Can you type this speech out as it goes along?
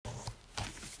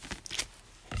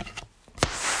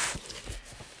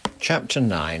Chapter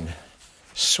 9.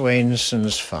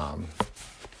 Swainson's Farm.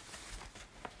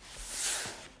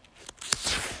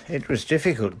 It was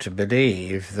difficult to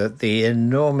believe that the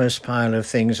enormous pile of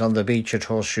things on the beach at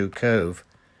Horseshoe Cove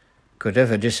could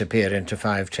ever disappear into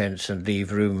 5 tents and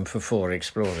leave room for 4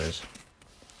 explorers.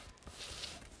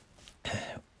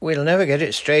 "We'll never get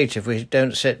it straight if we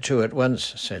don't set to at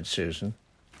once," said Susan.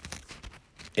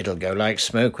 "It'll go like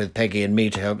smoke with Peggy and me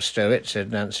to help stow it,"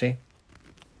 said Nancy.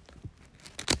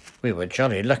 "We were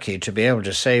jolly lucky to be able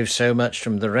to save so much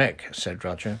from the wreck," said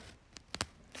Roger.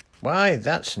 "Why,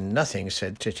 that's nothing,"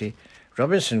 said Titty.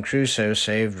 "Robinson Crusoe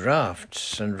saved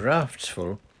rafts and rafts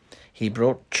full. He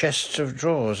brought chests of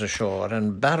drawers ashore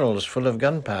and barrels full of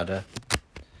gunpowder."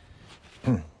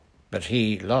 "But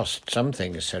he lost some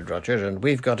things," said Roger, "and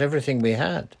we've got everything we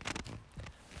had."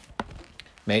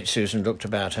 Mate Susan looked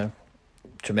about her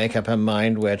to make up her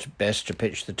mind where best to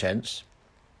pitch the tents.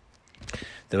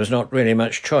 There was not really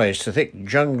much choice. The thick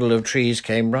jungle of trees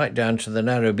came right down to the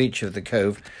narrow beach of the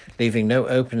cove, leaving no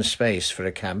open space for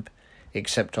a camp,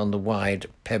 except on the wide,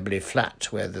 pebbly flat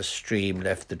where the stream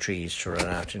left the trees to run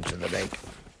out into the lake.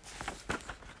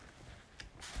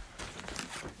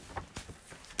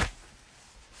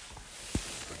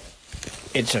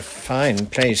 "It's a fine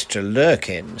place to lurk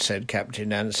in," said Captain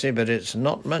Nancy, "but it's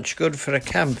not much good for a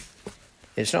camp.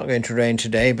 It's not going to rain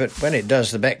today, but when it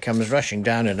does, the beck comes rushing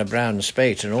down in a brown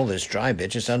spate, and all this dry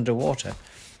bit is under water.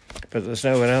 But there's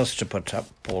nowhere else to put up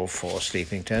all 4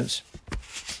 sleeping tents.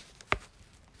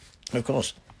 Of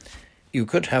course, you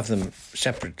could have them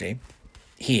separately,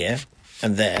 here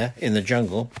and there in the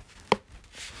jungle."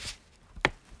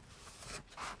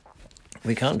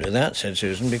 "We can't do that," said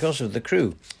Susan, "because of the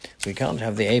crew. We can't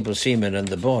have the able seamen and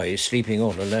the boys sleeping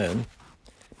all alone."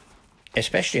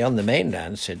 "Especially on the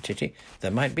mainland," said Titty.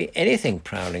 "There might be anything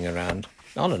prowling around.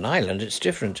 On an island it's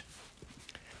different.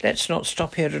 Let's not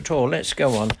stop here at all. Let's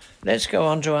go on. Let's go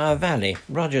on to our valley,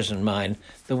 Roger's and mine,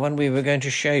 the one we were going to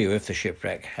show you if the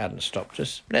shipwreck hadn't stopped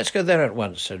us. Let's go there at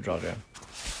once," said Roger.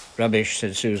 "Rubbish,"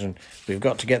 said Susan. "We've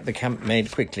got to get the camp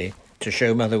made quickly to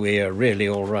show Mother we are really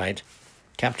all right.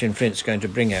 Captain Flint's going to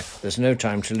bring her. There's no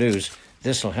time to lose.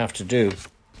 This'll have to do.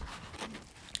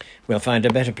 We'll find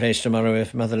a better place tomorrow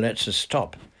if Mother lets us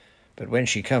stop. But when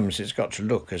she comes, it's got to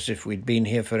look as if we'd been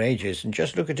here for ages, and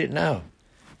just look at it now."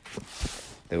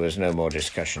 There was no more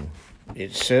discussion.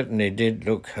 It certainly did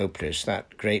look hopeless,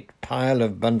 that great pile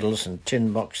of bundles and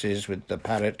tin boxes with the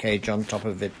parrot cage on top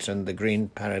of it and the green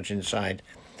parrot inside,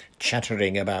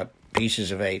 chattering about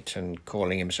pieces of 8 and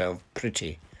calling himself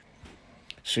pretty.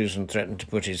 Susan threatened to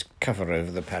put his cover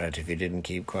over the parrot if he didn't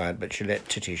keep quiet, but she let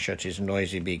Titty shut his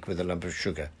noisy beak with a lump of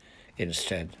sugar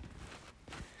instead.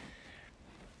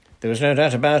 There was no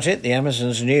doubt about it. The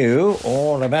Amazons knew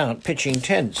all about pitching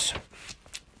tents.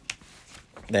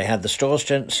 They had the stores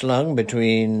tent slung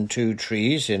between 2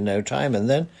 trees in no time, and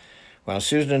then, while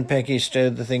Susan and Peggy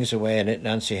stowed the things away in it,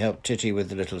 Nancy helped Titty with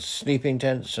the little sleeping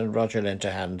tents, and Roger lent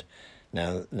a hand,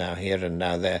 now here and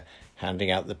now there, handing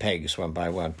out the pegs one by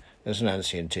one, as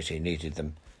Nancy and Titty needed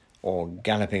them, or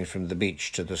galloping from the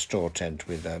beach to the store tent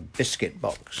with a biscuit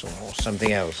box or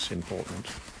something else important.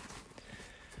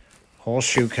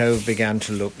 Horseshoe Cove began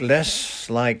to look less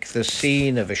like the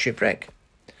scene of a shipwreck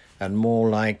and more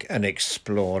like an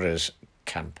explorer's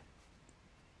camp.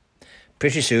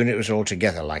 Pretty soon it was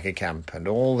altogether like a camp, and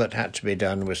all that had to be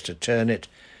done was to turn it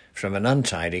from an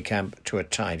untidy camp to a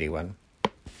tidy one.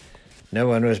 No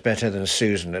one was better than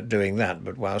Susan at doing that,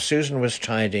 but while Susan was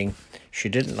tidying, she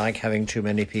didn't like having too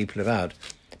many people about.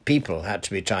 People had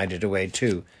to be tidied away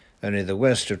too, only the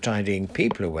worst of tidying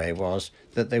people away was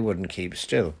that they wouldn't keep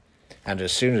still, and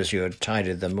as soon as you had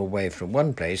tidied them away from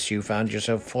one place, you found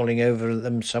yourself falling over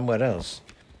them somewhere else.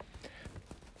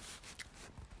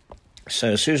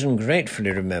 So Susan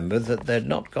gratefully remembered that they'd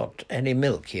not got any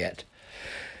milk yet,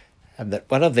 and that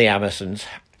one of the Amazons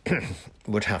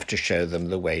would have to show them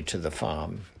the way to the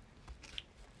farm.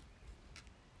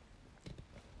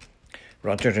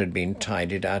 Roger had been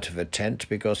tidied out of a tent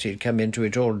because he'd come into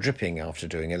it all dripping after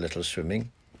doing a little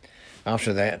swimming.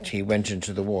 After that, he went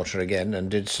into the water again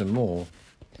and did some more.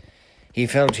 He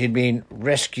felt he'd been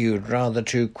rescued rather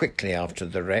too quickly after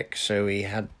the wreck, so he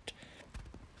had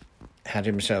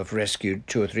himself rescued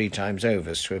 2 or 3 times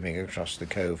over, swimming across the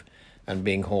cove and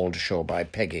being hauled ashore by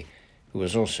Peggy, who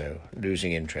was also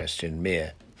losing interest in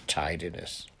mere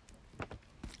tidiness.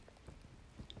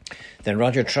 Then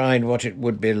Roger tried what it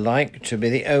would be like to be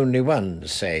the only one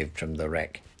saved from the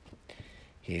wreck.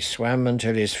 He swam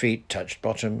until his feet touched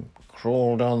bottom,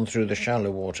 crawled on through the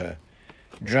shallow water,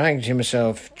 dragged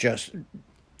himself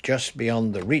just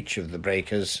beyond the reach of the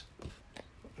breakers,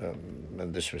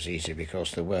 and this was easy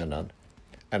because there were none,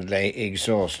 and lay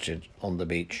exhausted on the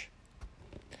beach,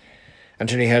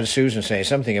 until he heard Susan say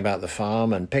something about the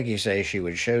farm and Peggy say she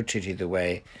would show Titty the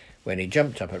way, when he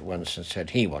jumped up at once and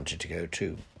said he wanted to go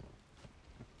too.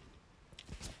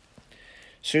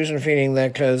 Susan, feeling their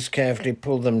clothes, carefully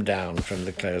pulled them down from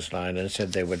the clothesline and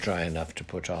said they were dry enough to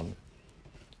put on.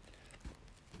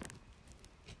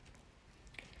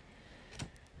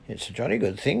 "It's a jolly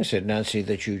good thing," said Nancy,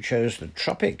 "that you chose the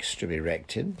tropics to be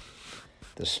wrecked in.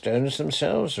 The stones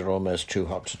themselves are almost too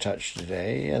hot to touch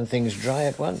today, and things dry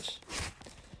at once.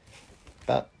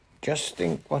 But just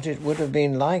think what it would have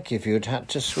been like if you'd had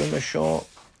to swim ashore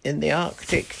in the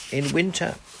Arctic in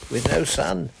winter with no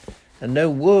sun and no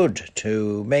wood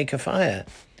to make a fire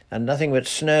and nothing but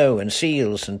snow and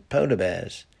seals and polar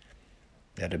bears.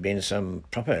 There'd have been some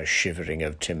proper shivering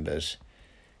of timbers.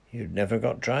 You'd never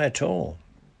got dry at all."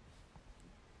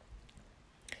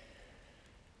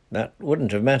 "That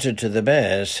wouldn't have mattered to the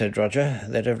bears," said Roger.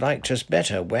 "They'd have liked us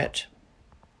better wet."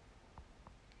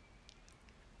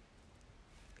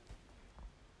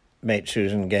 Mate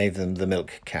Susan gave them the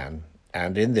milk can,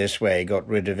 and in this way got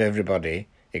rid of everybody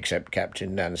except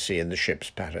Captain Nancy and the ship's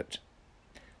parrot.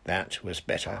 That was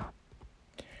better.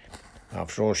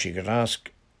 After all, she could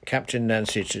ask Captain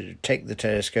Nancy to take the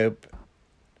telescope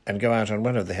and go out on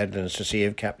one of the headlands to see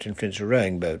if Captain Flint's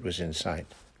rowing boat was in sight.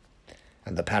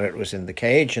 And the parrot was in the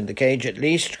cage, and the cage at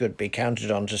least could be counted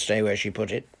on to stay where she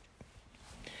put it.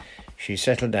 She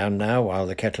settled down now while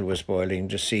the kettle was boiling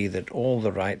to see that all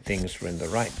the right things were in the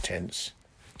right tents,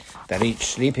 that each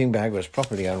sleeping bag was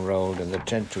properly unrolled in the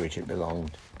tent to which it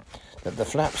belonged, that the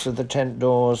flaps of the tent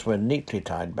doors were neatly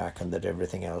tied back, and that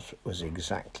everything else was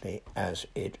exactly as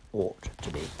it ought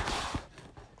to be.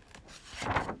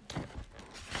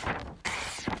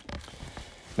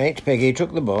 Mate Peggy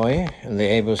took the boy and the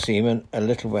able seaman a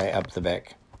little way up the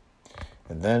beck,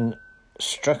 and then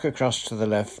struck across to the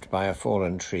left by a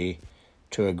fallen tree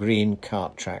to a green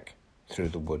cart track through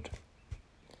the wood.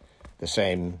 The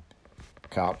same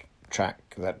cart track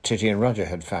that Titty and Roger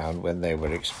had found when they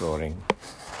were exploring.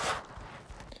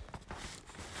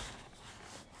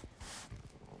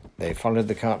 They followed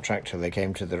the cart track till they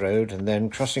came to the road, and then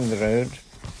crossing the road,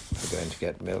 for going to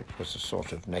get milk was a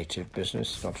sort of native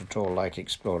business, not at all like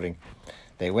exploring,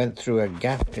 they went through a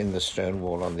gap in the stone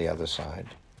wall on the other side.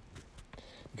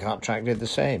 The cart track did the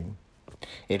same.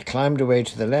 It climbed away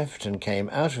to the left and came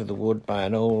out of the wood by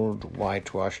an old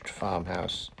whitewashed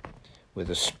farmhouse with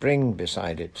a spring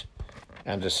beside it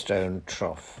and a stone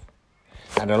trough,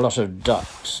 and a lot of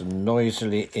ducks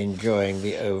noisily enjoying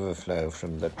the overflow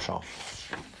from the trough.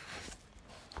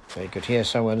 They could hear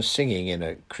someone singing in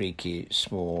a creaky,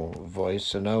 small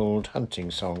voice, an old hunting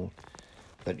song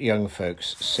that young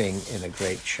folks sing in a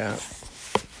great shout.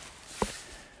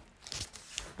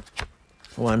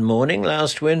 One morning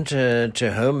last winter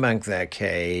to Homebank there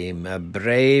came a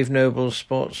brave noble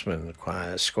sportsman,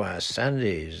 Squire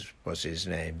Sandys was his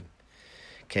name.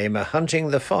 Came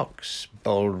a-hunting the fox,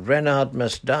 bold Reynard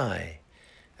must die,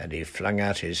 and he flung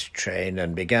out his train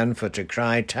and began for to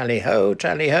cry, tally-ho,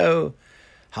 tally-ho,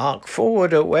 hark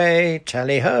forward away,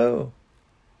 tally-ho.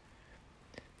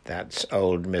 That's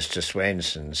old Mr.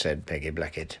 Swainson, said Peggy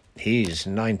Blackett. He's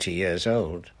 90 years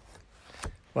old.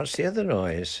 What's the other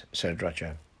noise? Said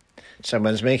Roger.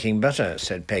 Someone's making butter,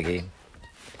 said Peggy.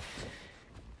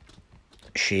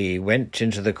 She went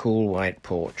into the cool white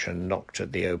porch and knocked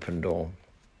at the open door.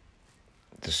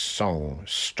 The song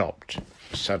stopped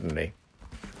suddenly.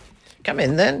 Come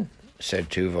in then, said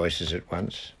two voices at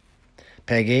once.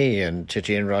 Peggy and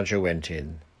Titty and Roger went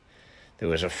in. There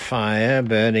was a fire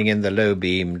burning in the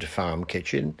low-beamed farm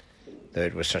kitchen, though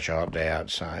it was such a hot day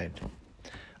outside.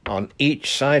 On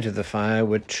each side of the fire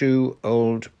were two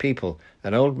old people,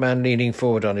 an old man leaning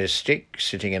forward on his stick,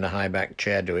 sitting in a high-backed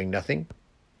chair doing nothing,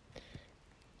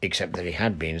 except that he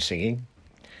had been singing,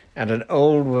 and an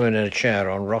old woman in a chair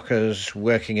on rockers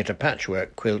working at a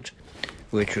patchwork quilt,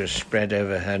 which was spread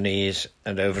over her knees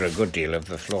and over a good deal of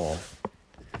the floor.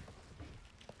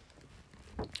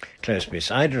 Close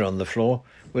beside her on the floor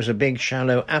was a big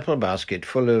shallow apple basket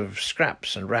full of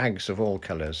scraps and rags of all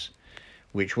colours,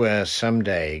 which were some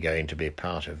day going to be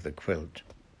part of the quilt.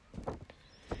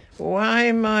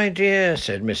 Why, my dear,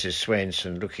 said Mrs.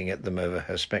 Swainson, looking at them over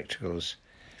her spectacles,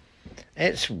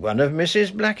 it's one of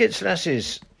Mrs. Blackett's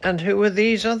lasses. And who are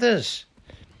these others?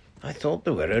 I thought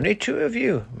there were only two of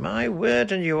you. My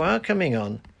word, and you are coming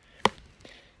on.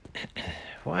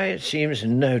 Why, it seems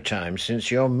no time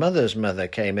since your mother's mother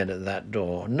came in at that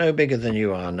door, no bigger than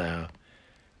you are now.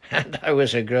 And I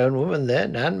was a grown woman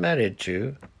then, and married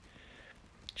too.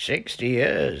 "60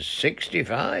 years,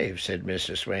 65, said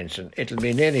Mr. Swainson. "It'll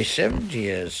be nearly 70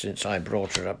 years since I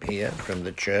brought her up here from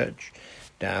the church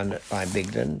down by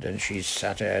Bigland, and she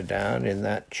sat her down in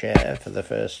that chair for the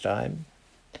first time."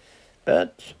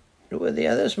 "But who are the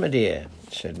others, my dear?"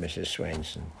 said Mrs.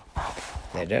 Swainson.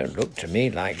 "They don't look to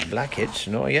me like Blacketts,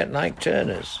 nor yet like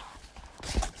Turners."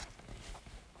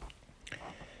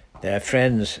 "They're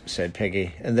friends," said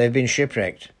Peggy, "and they've been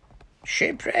shipwrecked."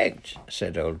 "Shipwrecked,"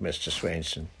 said old Mr.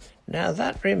 Swainson. "Now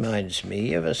that reminds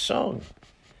me of a song."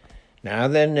 "Now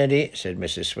then, Neddy," said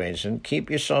Mrs. Swainson, "keep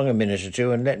your song a minute or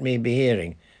two and let me be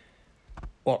hearing."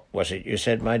 "What was it you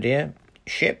said, my dear?"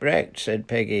 "Shipwrecked," said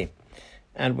Peggy.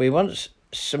 "And we want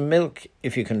some milk,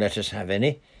 if you can let us have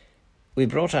any. We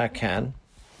brought our can."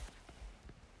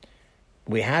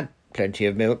 "We had plenty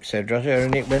of milk," said Roger,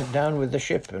 "and it went down with the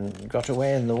ship and got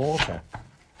away in the water."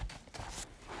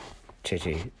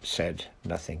 Titty said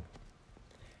nothing.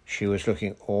 She was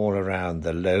looking all around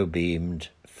the low-beamed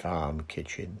farm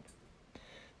kitchen.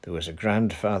 There was a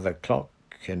grandfather clock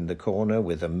in the corner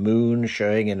with a moon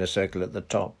showing in a circle at the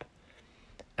top,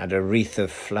 and a wreath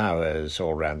of flowers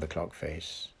all round the clock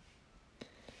face.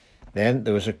 Then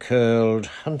there was a curled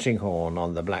hunting horn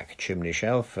on the black chimney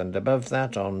shelf, and above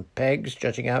that, on pegs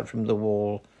jutting out from the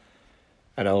wall,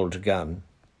 an old gun,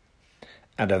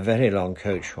 and a very long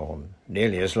coach horn,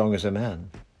 nearly as long as a man.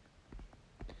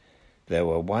 There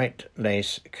were white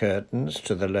lace curtains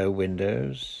to the low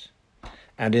windows,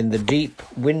 and in the deep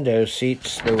window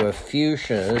seats there were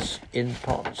fuchsias in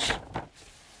pots,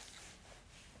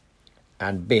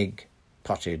 and big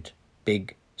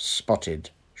spotted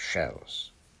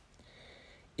shells.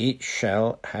 Each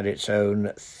shell had its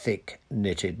own thick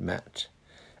knitted mat,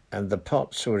 and the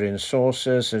pots were in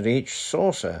saucers, and each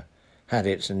saucer had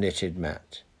its knitted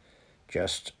mat,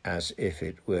 just as if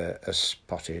it were a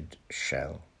spotted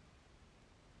shell.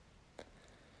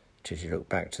 Titty looked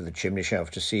back to the chimney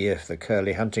shelf to see if the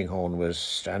curly hunting horn was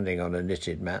standing on a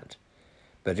knitted mat,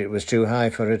 but it was too high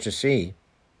for her to see.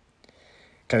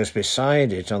 Close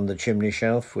beside it on the chimney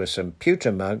shelf were some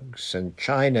pewter mugs and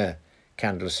china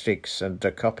candlesticks and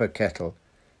a copper kettle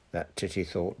that Titty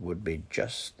thought would be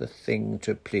just the thing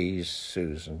to please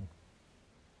Susan.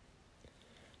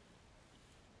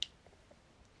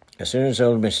 As soon as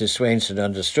old Mrs. Swainson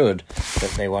understood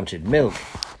that they wanted milk,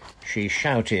 she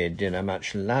shouted in a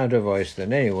much louder voice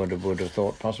than anyone would have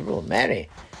thought possible, "Mary!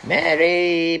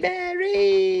 Mary!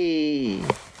 Mary!"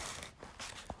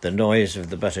 The noise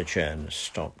of the butter churn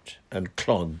stopped, and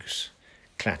clogs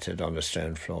clattered on a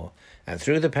stone floor, and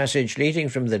through the passage leading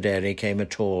from the dairy came a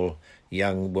tall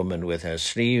young woman with her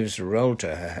sleeves rolled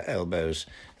to her elbows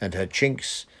and her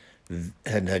cheeks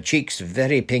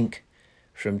very pink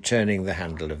from turning the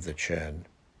handle of the churn.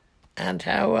 "And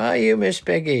how are you, Miss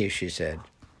Peggy?" she said.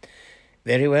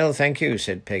 "Very well, thank you,"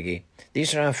 said Peggy.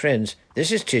 "These are our friends.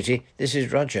 This is Titty, this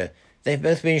is Roger. They've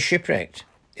both been shipwrecked."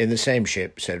 "In the same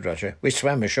ship," said Roger. "We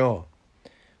swam ashore."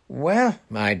 "Well,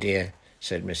 my dear,"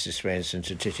 said Mrs. Swainson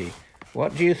to Titty,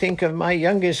 "what do you think of my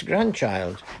youngest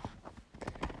grandchild?"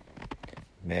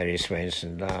 Mary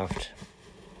Swainson laughed.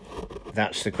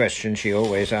 "That's the question she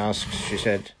always asks," she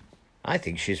said. "I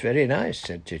think she's very nice,"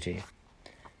 said Titty.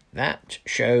 "That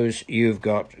shows you've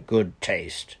got good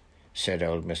taste," said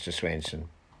old Mr. Swainson.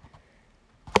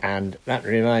 "And that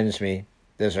reminds me,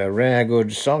 there's a rare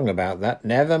good song about that."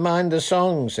 "Never mind the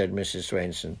song," said Mrs.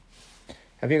 Swainson.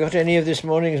 "Have you got any of this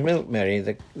morning's milk, Mary?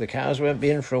 The cows won't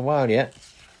be in for a while yet."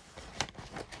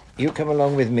 "You come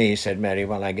along with me," said Mary,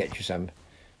 "while I get you some.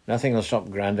 Nothing will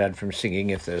stop Grandad from singing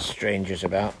if there's strangers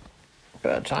about."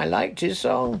 "But I liked his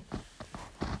song."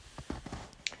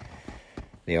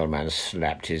 The old man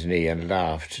slapped his knee and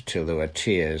laughed till there were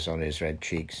tears on his red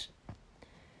cheeks.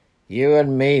 "You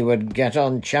and me would get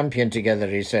on champion together,"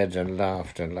 he said, and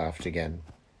laughed again.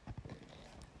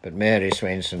 But Mary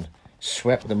Swainson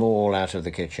swept them all out of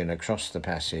the kitchen, across the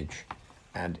passage,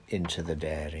 and into the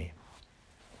dairy.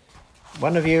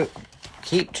 "One of you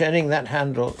keep turning that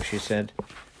handle," she said,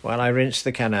 "while I rinse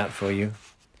the can out for you.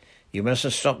 You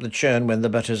mustn't stop the churn when the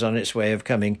butter's on its way of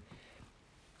coming.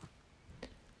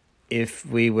 If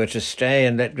we were to stay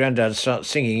and let Grandad start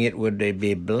singing, it would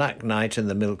be black night and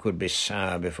the milk would be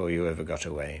sour before you ever got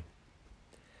away."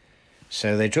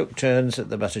 So they took turns at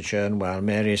the butter churn while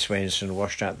Mary Swainson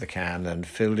washed out the can and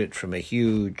filled it from a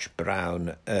huge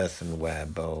brown earthenware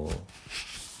bowl.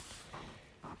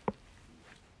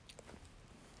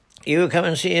 "You come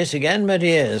and see us again, my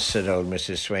dears," said old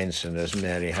Mrs. Swainson as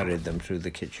Mary hurried them through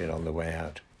the kitchen on the way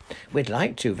out. "We'd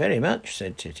like to very much,"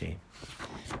 said Titty.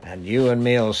 "And you and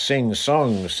me'll sing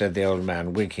songs," said the old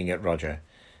man, winking at Roger,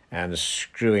 and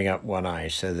screwing up one eye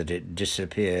so that it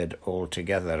disappeared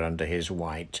altogether under his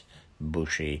white,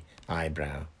 bushy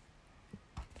eyebrow.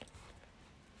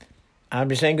 "I'll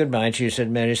be saying good-bye to you," said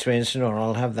Mary Swainson, "or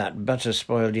I'll have that butter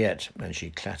spoiled yet," and she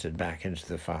clattered back into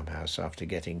the farmhouse after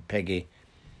getting Peggy,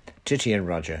 Titty and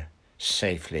Roger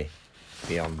safely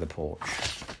beyond the porch.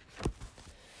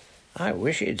 "I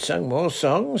wish he'd sung more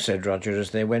songs," said Roger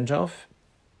as they went off.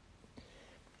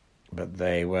 But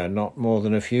they were not more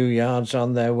than a few yards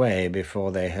on their way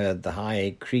before they heard the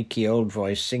high, creaky old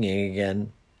voice singing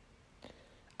again.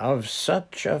 "Of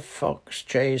such a fox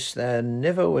chase there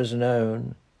never was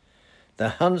known. The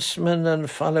huntsmen and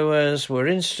followers were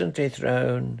instantly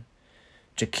thrown.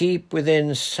 To keep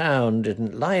within sound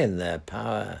didn't lie in their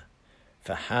power,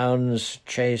 for hounds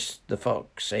chased the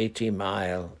fox 80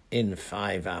 mile in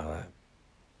 5 hour.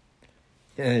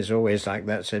 "It's always like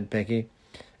that," said Peggy,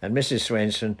 "and Mrs.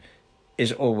 Swainson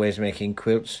is always making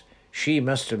quilts. She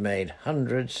must have made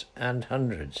hundreds and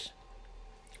hundreds."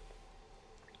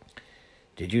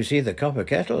 "Did you see the copper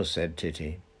kettle?" said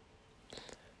Titty.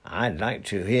 "I'd like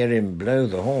to hear him blow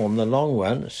the horn, the long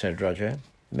one," said Roger.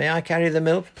 "May I carry the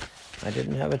milk? I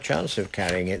didn't have a chance of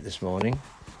carrying it this morning."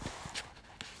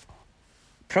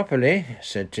 "Properly,"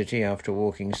 said Titty, after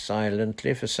walking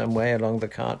silently for some way along the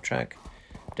cart track,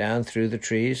 down through the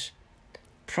trees.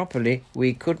 "Properly,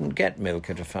 we couldn't get milk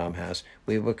at a farmhouse.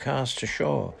 We were cast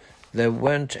ashore. There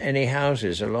weren't any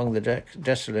houses along the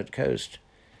desolate coast.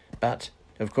 But,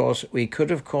 of course, we could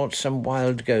have caught some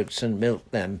wild goats and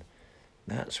milked them.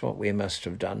 That's what we must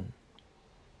have done."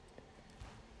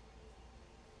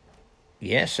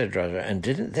 "Yes," said Roger, "and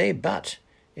didn't they butt?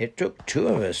 It took 2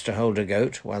 of us to hold a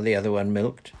goat while the other one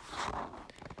milked."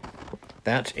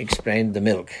 That explained the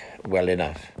milk well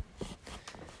enough.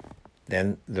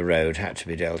 Then the road had to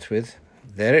be dealt with.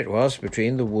 There it was,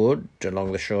 between the wood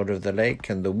along the shore of the lake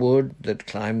and the wood that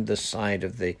climbed the side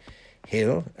of the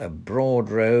hill, a broad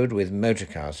road with motor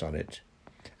cars on it,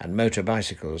 and motor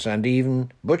bicycles, and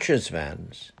even butchers'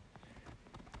 vans.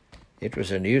 It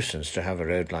was a nuisance to have a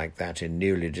road like that in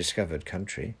newly discovered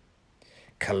country.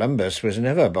 Columbus was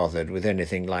never bothered with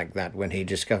anything like that when he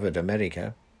discovered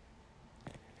America.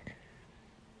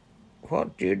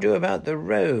 "What do you do about the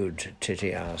road?"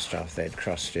 Titty asked after they'd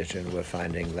crossed it and were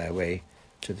finding their way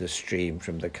to the stream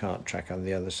from the cart track on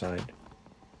the other side.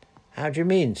 "How do you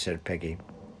mean?" said Peggy.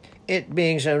 "It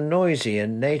being so noisy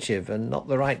and native, and not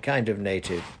the right kind of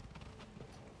native."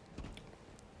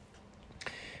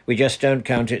 "We just don't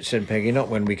count it," said Peggy, "not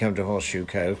when we come to Horseshoe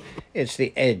Cove. It's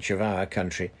the edge of our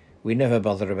country. We never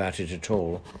bother about it at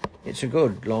all. It's a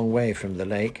good long way from the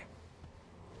lake."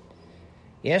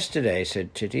 "Yesterday,"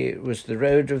 said Titty, "it was the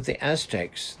road of the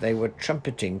Aztecs. They were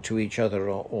trumpeting to each other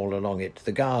all along it.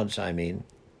 The guards, I mean."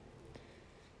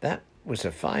 "That was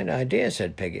a fine idea,"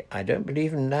 said Peggy. "I don't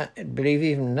believe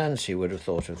even Nancy would have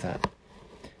thought of that.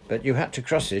 But you had to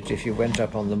cross it if you went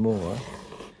up on the moor.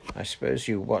 I suppose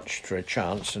you watched for a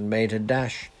chance and made a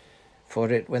dash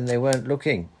for it when they weren't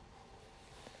looking."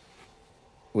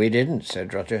 "We didn't,"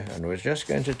 said Roger, and was just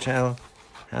going to tell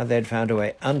how they'd found a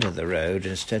way under the road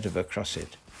instead of across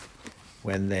it,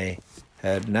 when they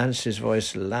heard Nancy's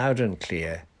voice loud and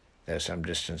clear, though some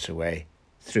distance away,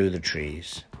 through the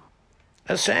trees.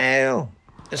 "A sail!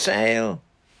 A sail!"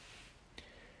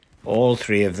 All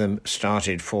 3 of them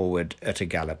started forward at a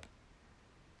gallop.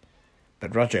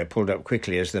 But Roger pulled up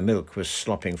quickly as the milk was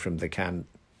slopping from the can.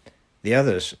 The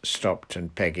others stopped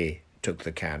and Peggy took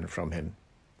the can from him.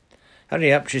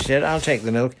 "Hurry up," she said. "I'll take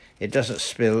the milk. It doesn't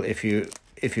spill if you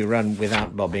run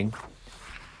without bobbing."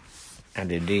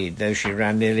 And indeed, though she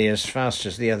ran nearly as fast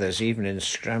as the others, even in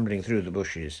scrambling through the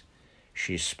bushes,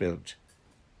 she spilt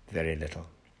very little.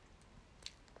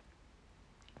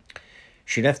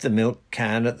 She left the milk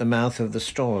can at the mouth of the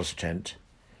store's tent.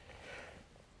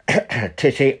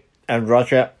 Titty and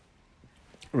Roger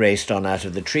raced on out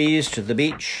of the trees to the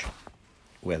beach,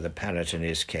 where the parrot in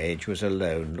his cage was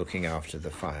alone looking after the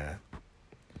fire.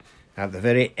 At the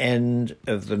very end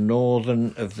of the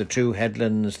northern of the 2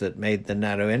 headlands that made the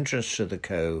narrow entrance to the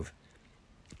cove,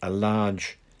 a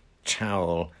large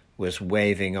towel was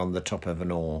waving on the top of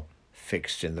an oar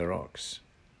fixed in the rocks.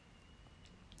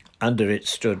 Under it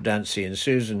stood Nancy and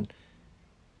Susan,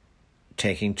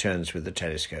 taking turns with the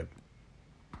telescope.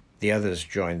 The others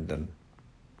joined them.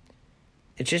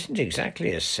 "It isn't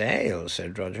exactly a sail,"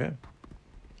 said Roger.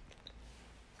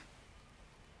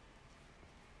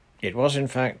 It was, in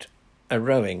fact, a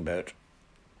rowing boat,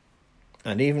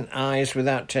 and even eyes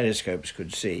without telescopes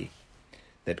could see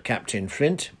that Captain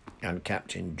Flint and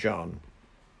Captain John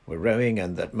were rowing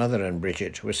and that Mother and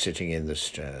Bridget were sitting in the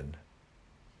stern.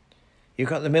 You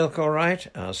got the milk all right?"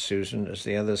 asked Susan as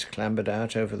the others clambered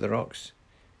out over the rocks.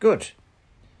 "Good.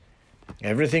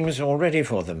 Everything's all ready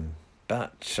for them,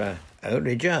 but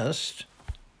only just."